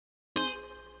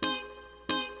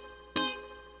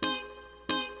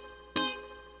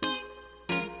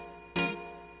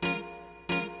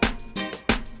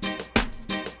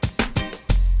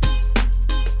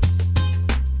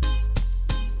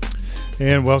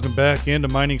And welcome back into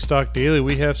Mining Stock Daily.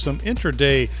 We have some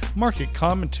intraday market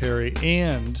commentary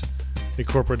and a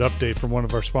corporate update from one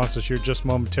of our sponsors here just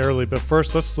momentarily. But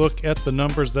first, let's look at the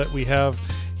numbers that we have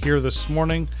here this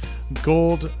morning.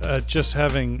 Gold just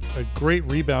having a great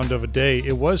rebound of a day.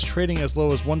 It was trading as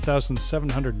low as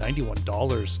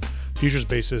 $1,791 futures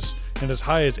basis and as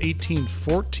high as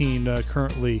 1814.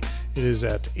 Currently it is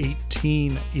at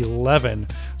 1811.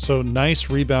 So nice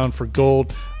rebound for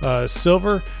gold.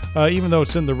 Silver, even though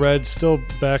it's in the red, still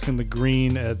back in the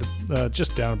green at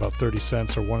just down about 30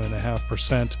 cents or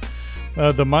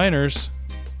 1.5%. The miners,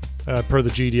 per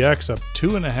the GDX, up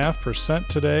 2.5%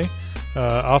 today,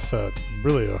 off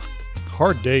really a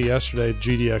hard day yesterday.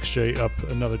 GDXJ up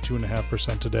another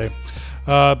 2.5% today.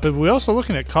 But we're also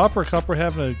looking at copper. Copper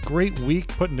having a great week,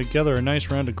 putting together a nice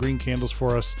round of green candles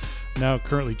for us. Now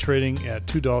currently trading at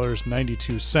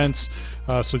 $2.92.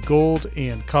 So gold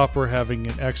and copper having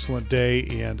an excellent day,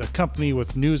 and a company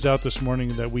with news out this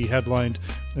morning that we headlined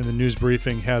in the news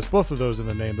briefing has both of those in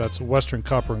the name. That's Western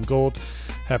Copper and Gold.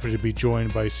 Happy to be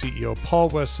joined by CEO Paul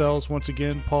Wessels once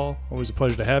again. Paul, always a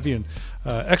pleasure to have you, and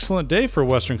excellent day for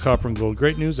Western Copper and Gold.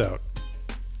 Great news out.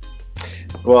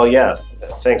 Well, yeah,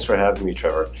 thanks for having me,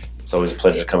 Trevor. It's always a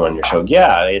pleasure to come on your show.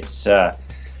 Yeah, it's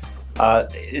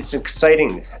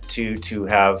exciting to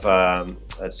have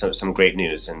some great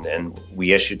news, and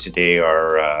we issued today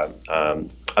our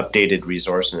updated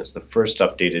resource, and it's the first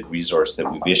updated resource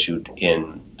that we've issued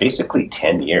in basically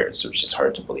 10 years, which is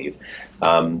hard to believe.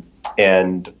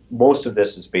 And most of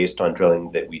this is based on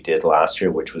drilling that we did last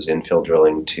year, which was infill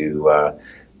drilling to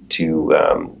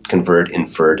convert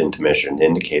inferred into measured and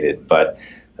indicated. But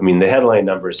I mean, the headline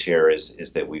numbers here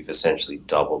is that we've essentially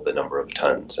doubled the number of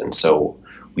tons. And so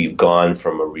we've gone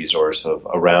from a resource of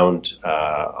around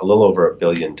a little over 1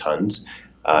 billion tons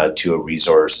to a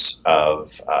resource of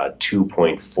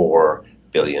 2.4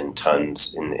 billion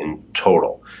tons in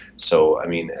total. So, I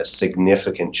mean, a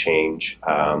significant change.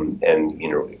 And, you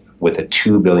know, with a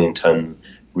 2 billion ton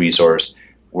resource,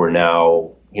 we're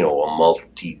now, you know, a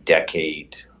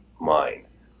multi-decade mine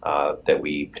that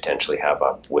we potentially have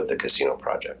up with the Casino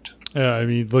project. Yeah, I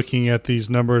mean, looking at these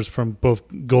numbers from both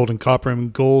gold and copper, I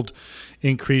mean, gold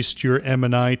increased your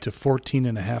M&I to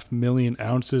 14.5 million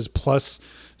ounces plus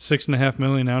 6.5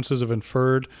 million ounces of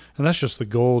inferred. And that's just the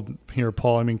gold here,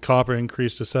 Paul. I mean, copper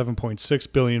increased to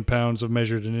 7.6 billion pounds of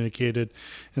measured and indicated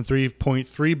and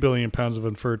 3.3 billion pounds of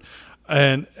inferred.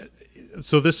 And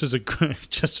so this is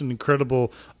just an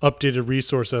incredible updated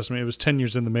resource estimate. It was 10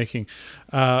 years in the making.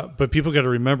 But people got to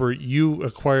remember, you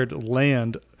acquired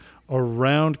land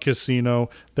around Casino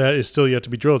that is still yet to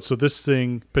be drilled. So this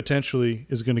thing potentially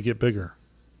is going to get bigger.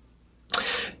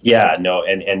 Yeah, no,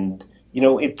 and you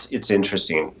know, it's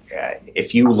interesting.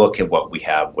 If you look at what we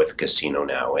have with Casino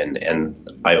now, and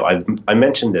I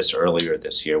mentioned this earlier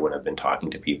this year when I've been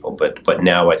talking to people, but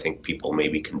now I think people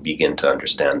maybe can begin to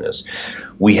understand this.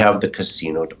 We have the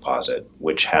Casino deposit,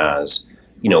 which has,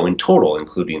 you know, in total,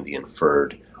 including the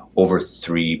inferred, over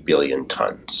 3 billion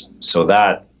tons. So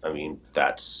that, I mean,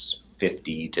 that's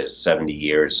 50 to 70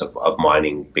 years of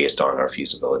mining based on our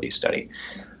feasibility study.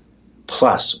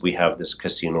 Plus, we have this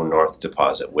Casino North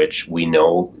deposit, which we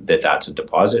know that that's a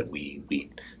deposit. We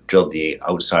drilled the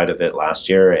outside of it last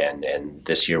year, and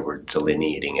this year we're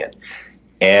delineating it.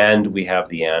 And we have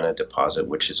the Anna deposit,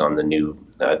 which is on the new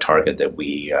target that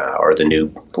we, or the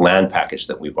new land package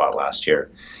that we bought last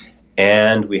year.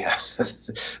 And we have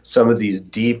some of these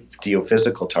deep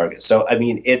geophysical targets. So, I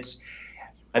mean, it's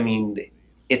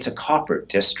a copper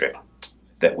district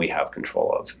that we have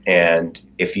control of. And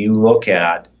if you look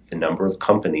at the number of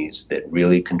companies that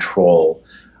really control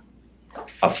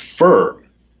a firm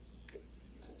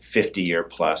 50-year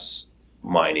plus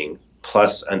mining,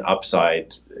 plus an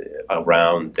upside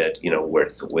around that, you know,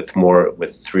 with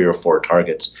 3 or 4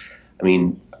 targets. I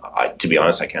mean, to be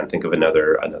honest, I can't think of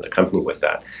another company with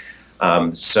that.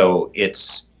 So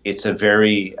it's a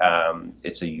very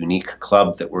it's a unique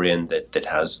club that we're in that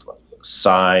has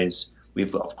size.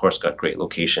 We've of course got great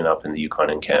location up in the Yukon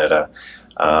in Canada,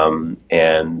 and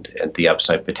the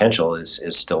upside potential is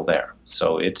still there.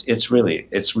 So it's really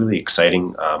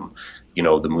exciting. You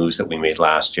know, the moves that we made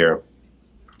last year,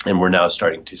 and we're now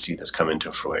starting to see this come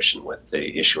into fruition with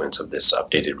the issuance of this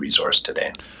updated resource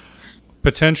today.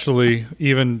 Potentially,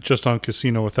 even just on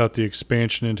Casino, without the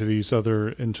expansion into the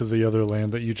other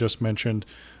land that you just mentioned,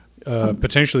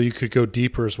 potentially you could go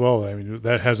deeper as well. I mean,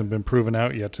 that hasn't been proven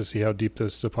out yet to see how deep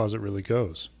this deposit really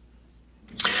goes.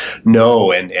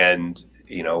 No, and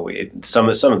you know, some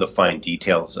of the fine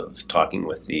details of talking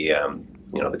with the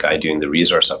the guy doing the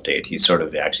resource update, he sort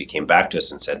of actually came back to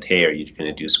us and said, "Hey, are you going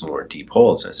to do some more deep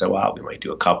holes?" And I said, "Wow, we might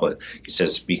do a couple." He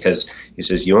says, because he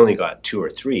says you only got 2 or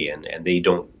 3, and they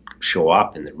don't show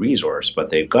up in the resource, but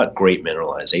they've got great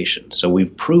mineralization. So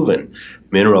we've proven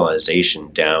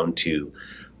mineralization down to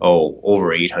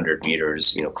over 800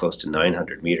 meters, close to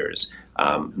 900 meters.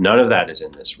 None of that is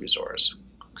in this resource.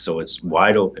 So it's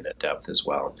wide open at depth as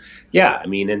well. Yeah, I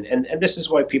mean, and this is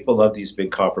why people love these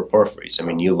big copper porphyries. I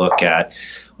mean, you look at,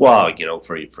 well,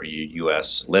 for you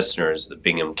U.S. listeners, the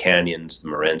Bingham Canyons, the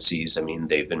Morencis, I mean,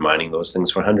 they've been mining those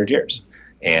things for 100 years.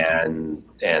 And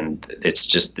it's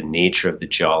just the nature of the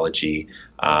geology.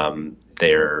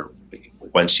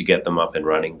 Once you get them up and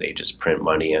running, they just print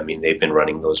money. I mean, they've been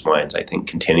running those mines, I think,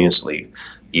 continuously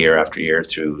year after year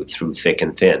through thick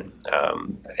and thin.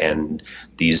 And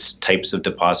these types of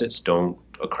deposits don't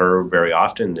occur very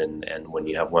often. And when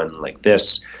you have one like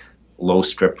this, low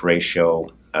strip ratio,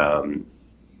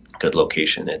 good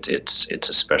location, it's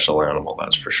a special animal,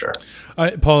 that's for sure.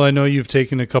 Paul, I know you've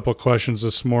taken a couple of questions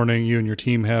this morning, you and your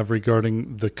team have,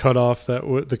 regarding the cutoff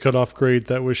the cutoff grade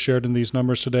that was shared in these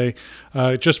numbers today.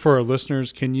 Just for our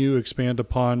listeners, can you expand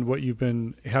upon what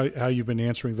how you've been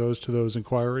answering those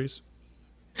inquiries?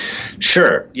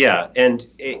 Sure. Yeah, and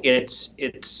it's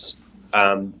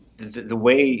the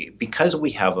way, because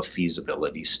we have a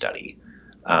feasibility study.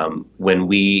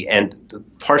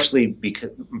 Partially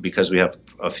because we have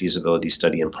a feasibility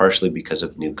study, and partially because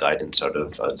of new guidance out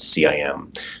of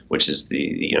CIM, which is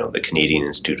the Canadian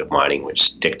Institute of Mining,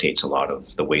 which dictates a lot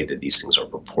of the way that these things are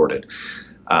reported.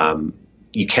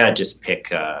 You can't just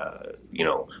pick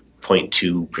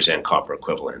 0.2% copper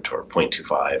equivalent or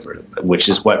 0.25, which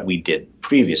is what we did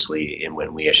previously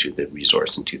when we issued the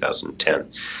resource in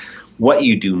 2010. What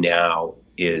you do now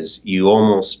is you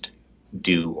almost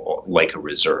do like a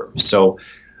reserve. So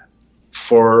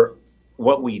for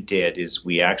what we did is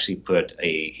we actually put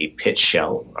a pit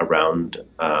shell around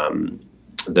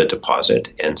the deposit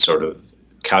and sort of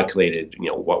calculated,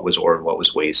 what was ore and what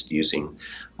was waste using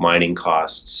mining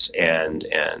costs and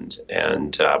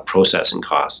processing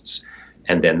costs,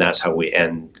 and then that's how we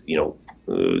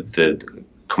the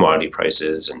commodity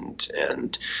prices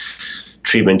and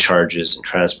treatment charges and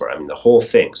transport. I mean, the whole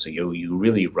thing. So you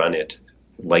really run it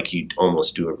like you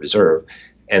almost do a reserve,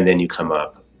 and then you come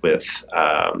up with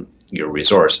your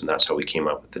resource, and that's how we came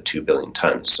up with the 2 billion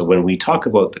tons. So when we talk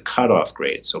about the cutoff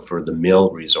grade, so for the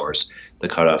mill resource, the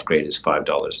cutoff grade is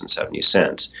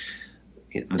 $5.70.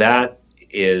 That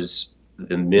is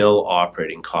the mill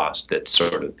operating cost that's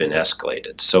sort of been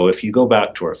escalated. So if you go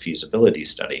back to our feasibility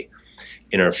study,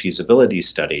 in our feasibility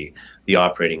study, the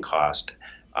operating cost,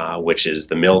 which is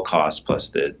the mill cost plus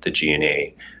the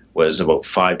G&A, was about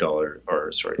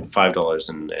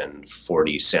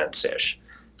 $5.40 ish.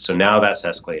 So now that's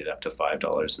escalated up to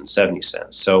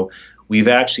 $5.70. So we've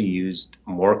actually used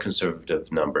more conservative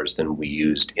numbers than we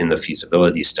used in the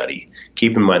feasibility study.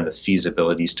 Keep in mind, the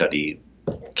feasibility study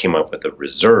came up with a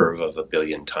reserve of 1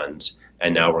 billion tons,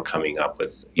 and now we're coming up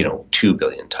with 2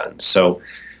 billion tons. So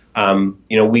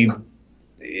we've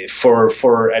it's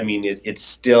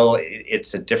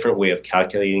a different way of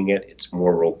calculating it. It's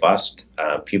more robust.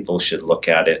 People should look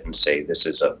at it and say this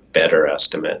is a better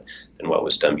estimate than what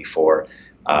was done before.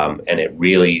 And it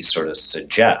really sort of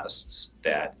suggests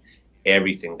that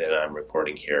everything that I'm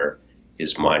reporting here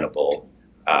is mineable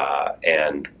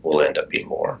and will end up being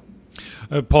more.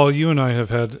 Paul, you and I have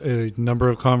had a number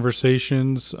of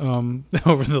conversations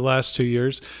over the last 2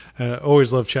 years. I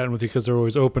always love chatting with you because they're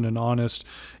always open and honest.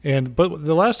 But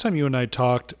the last time you and I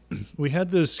talked, we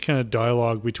had this kind of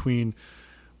dialogue between,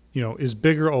 is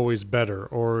bigger always better,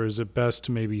 or is it best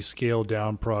to maybe scale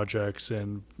down projects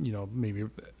and, maybe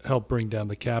help bring down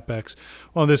the CapEx?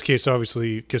 Well, in this case,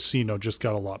 obviously, Casino just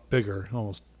got a lot bigger,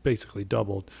 almost basically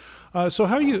doubled. So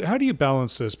how do you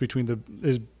balance this between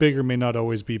is bigger may not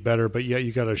always be better, but yet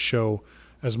you got to show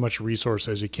as much resource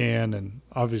as you can, and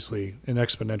obviously an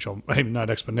exponential, maybe not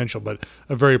exponential, but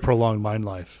a very prolonged mine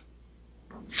life.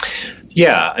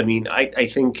 Yeah, I mean, I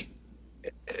think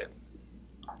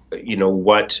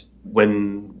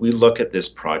when we look at this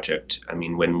project, I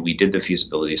mean, when we did the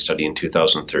feasibility study in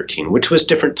 2013, which was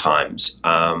different times,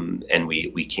 and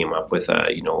we came up with a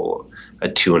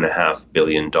 $2.5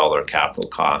 billion capital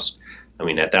cost. I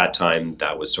mean, at that time,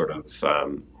 that was sort of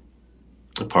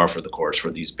par for the course for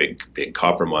these big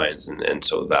copper mines, and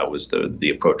so that was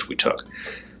the approach we took.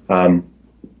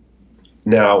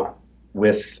 Now,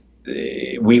 with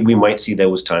we might see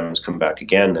those times come back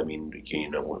again. I mean,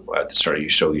 at the start of your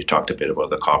show, you talked a bit about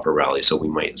the copper rally, so we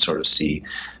might sort of see,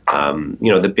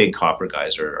 the big copper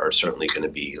guys are certainly going to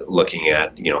be looking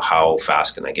at, how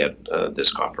fast can I get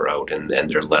this copper out, and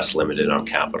they're less limited on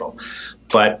capital.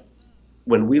 But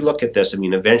when we look at this, I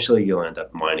mean, eventually you'll end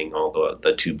up mining all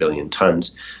the 2 billion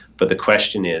tons. But the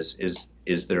question is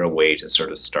there a way to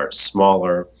sort of start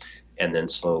smaller and then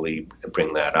slowly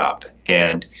bring that up?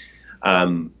 And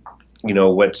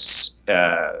what's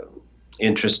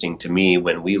interesting to me,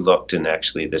 when we looked, and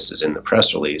actually this is in the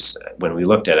press release, when we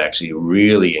looked at actually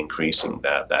really increasing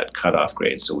that cutoff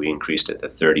grade, so we increased it to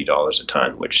 $30 a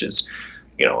ton, which is,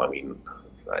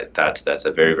 that's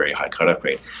a very, very high cutoff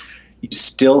grade. You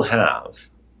still have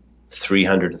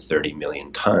 330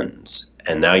 million tons,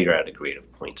 and now you're at a grade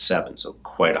of 0.7, so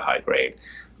quite a high grade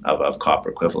of copper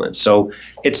equivalent. So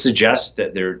it suggests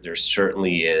that there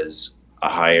certainly is a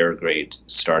higher grade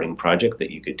starting project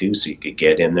that you could do, so you could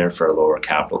get in there for a lower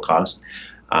capital cost.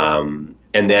 And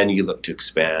then you look to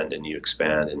expand, and you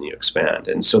expand, and you expand.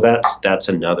 And so that's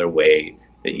another way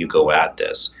that you go at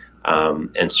this.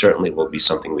 And certainly will be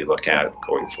something we look at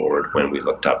going forward when we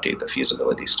look to update the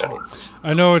feasibility study.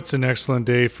 I know it's an excellent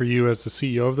day for you as the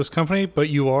CEO of this company, but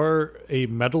you are a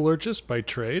metallurgist by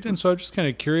trade. And so I'm just kind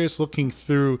of curious, looking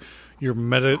through your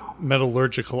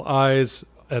metallurgical eyes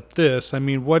at this, I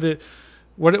mean,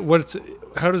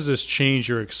 how does this change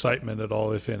your excitement at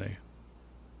all, if any?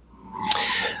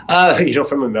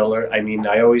 From a metallurgist, I mean,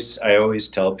 I always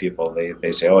tell people,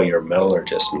 they say, "Oh, you're a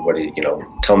metallurgist, and what do you,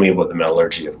 tell me about the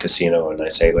metallurgy of Casino?" And I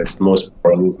say, well, it's the most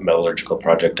boring metallurgical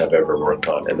project I've ever worked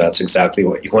on, and that's exactly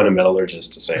what you want a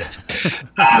metallurgist to say.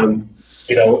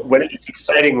 When it's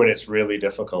exciting, when it's really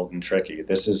difficult and tricky.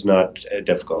 This is not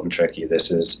difficult and tricky.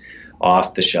 This is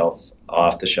off the shelf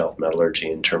metallurgy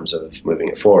in terms of moving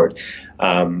it forward.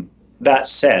 That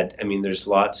said, I mean, there's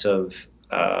lots of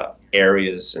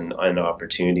areas and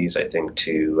opportunities, I think,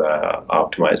 to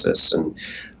optimize this. And,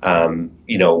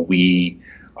 we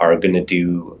are going to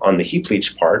do, on the heap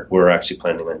leach part, we're actually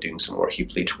planning on doing some more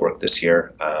heap leach work this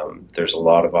year. There's a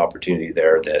lot of opportunity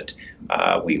there that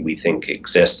we think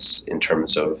exists in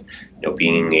terms of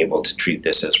being able to treat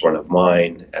this as run of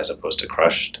mine as opposed to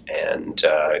crushed, and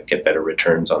get better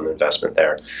returns on the investment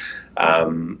there.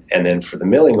 And then for the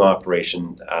milling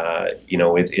operation,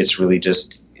 it's really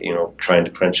just trying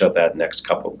to crunch out that next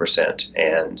couple percent.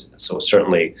 And so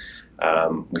certainly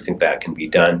we think that can be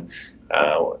done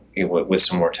with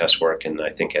some more test work. And I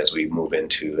think as we move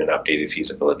into an updated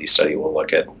feasibility study, we'll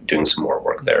look at doing some more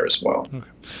work there as well. Okay.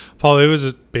 Paul, it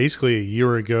was basically a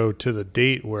year ago to the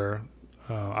date where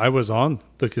I was on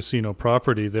the Casino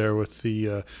property there with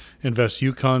the Invest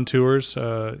Yukon tours.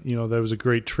 That was a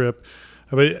great trip.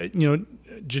 But,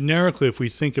 generically, if we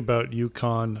think about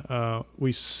Yukon,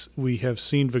 we have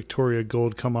seen Victoria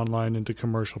Gold come online into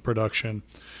commercial production.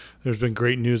 There's been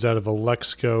great news out of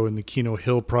Alexco and the Keno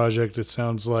Hill project. It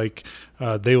sounds like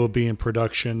they will be in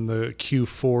production the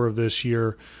Q4 of this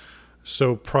year.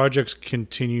 So projects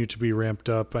continue to be ramped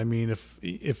up. I mean,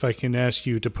 if I can ask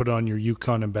you to put on your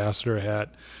Yukon ambassador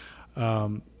hat,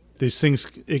 these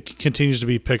things, it continues to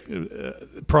be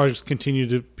projects continue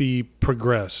to be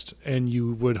progressed, and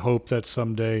you would hope that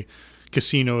someday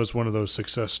Casino is one of those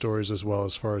success stories as well,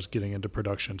 as far as getting into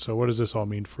production. So what does this all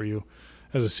mean for you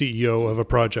as a CEO of a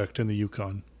project in the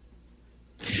Yukon?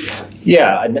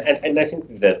 Yeah, and I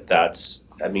think that's,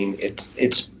 I mean,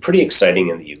 it's pretty exciting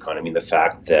in the Yukon. I mean, the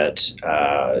fact that,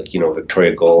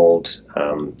 Victoria Gold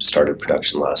started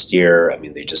production last year. I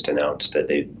mean, they just announced that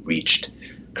they reached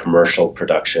commercial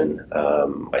production.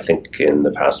 I think in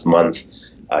the past month,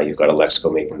 you've got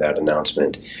Alexco making that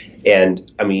announcement.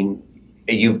 And I mean,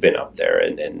 you've been up there,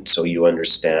 and so you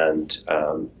understand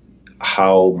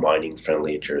how mining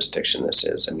friendly a jurisdiction this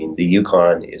is. I mean, the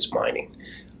Yukon is mining.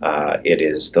 It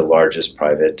is the largest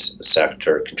private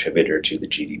sector contributor to the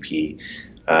GDP.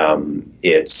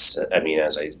 As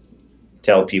I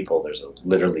tell people, there's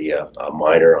literally a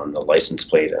miner on the license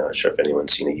plate. I'm not sure if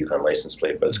anyone's seen a Yukon license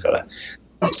plate, but it's got a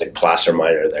placer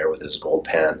miner there with his gold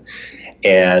pan.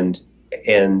 And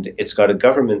it's got a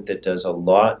government that does a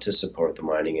lot to support the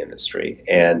mining industry.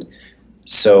 And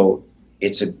so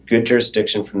it's a good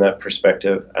jurisdiction from that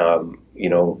perspective.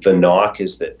 The knock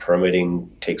is that permitting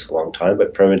takes a long time,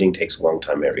 but permitting takes a long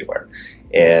time everywhere,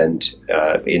 and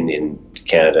in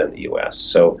Canada and the U.S.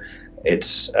 So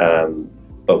it's,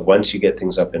 but once you get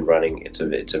things up and running, it's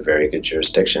a very good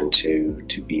jurisdiction to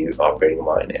be operating a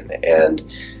mine in. And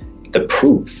the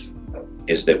proof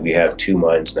is that we have 2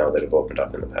 mines now that have opened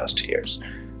up in the past 2 years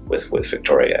with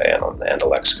Victoria and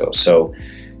Alexco. So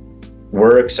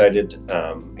we're excited,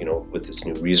 with this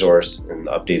new resource and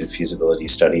updated feasibility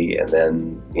study, and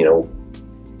then,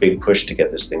 big push to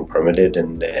get this thing permitted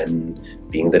and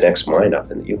being the next mine up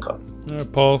in the Yukon. All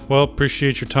right, Paul. Well,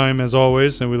 appreciate your time as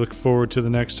always, and we look forward to the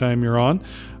next time you're on.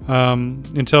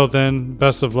 Until then,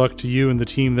 best of luck to you and the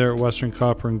team there at Western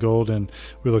Copper and Gold, and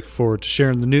we look forward to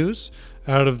sharing the news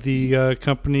out of the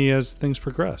company as things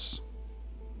progress.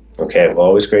 Okay, well,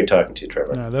 always great talking to you,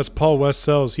 Trevor. That's Paul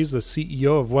Westsells. He's the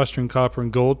CEO of Western Copper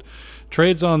and Gold.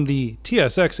 Trades on the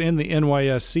TSX and the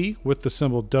NYSE with the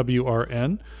symbol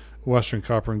WRN. Western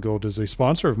Copper and Gold is a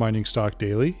sponsor of Mining Stock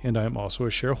Daily, and I am also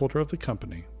a shareholder of the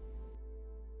company.